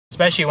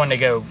especially when they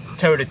go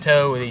toe to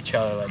toe with each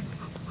other. Like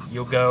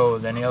you'll go,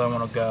 then the other one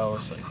will go.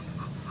 It's like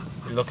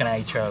you're looking at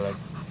each other like,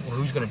 well,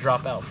 who's going to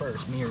drop out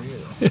first, me or you?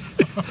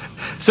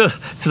 So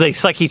they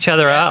suck each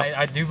other out.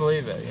 I do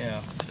believe it.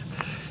 Yeah.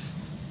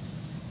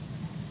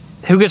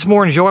 Who gets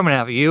more enjoyment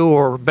out of it, you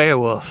or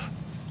Beowulf?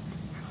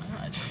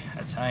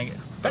 That's how I get.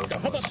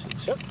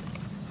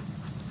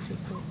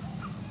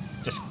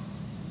 Just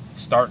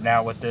starting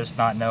out with this,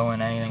 not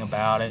knowing anything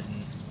about it,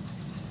 and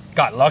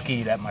got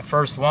lucky that my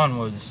first one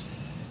was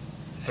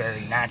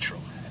very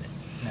natural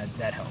at it.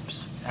 That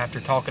helps. After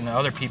talking to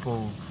other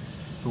people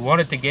who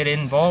wanted to get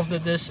involved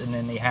with this, and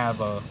then they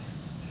have a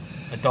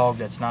dog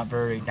that's not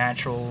very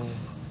natural,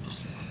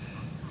 just,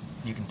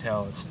 you can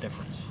tell it's a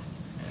difference.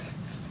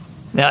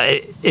 Now,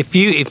 if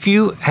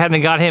you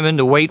hadn't got him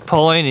into weight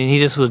pulling and he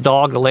just was a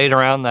dog that laid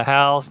around the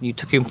house and you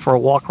took him for a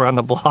walk around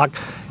the block,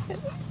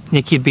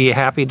 think he'd be a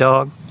happy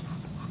dog?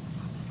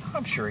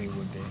 I'm sure he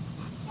would be,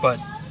 but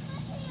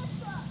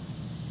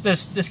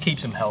this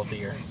keeps him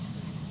healthier.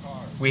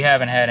 We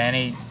haven't had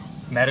any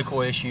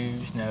medical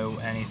issues, no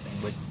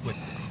anything, with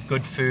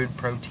good food,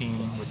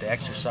 protein, with the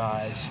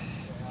exercise.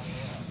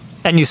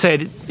 And you say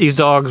that these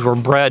dogs were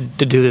bred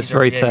to do this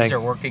very thing. These are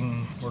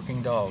working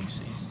dogs.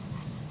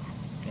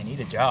 They need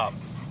a job.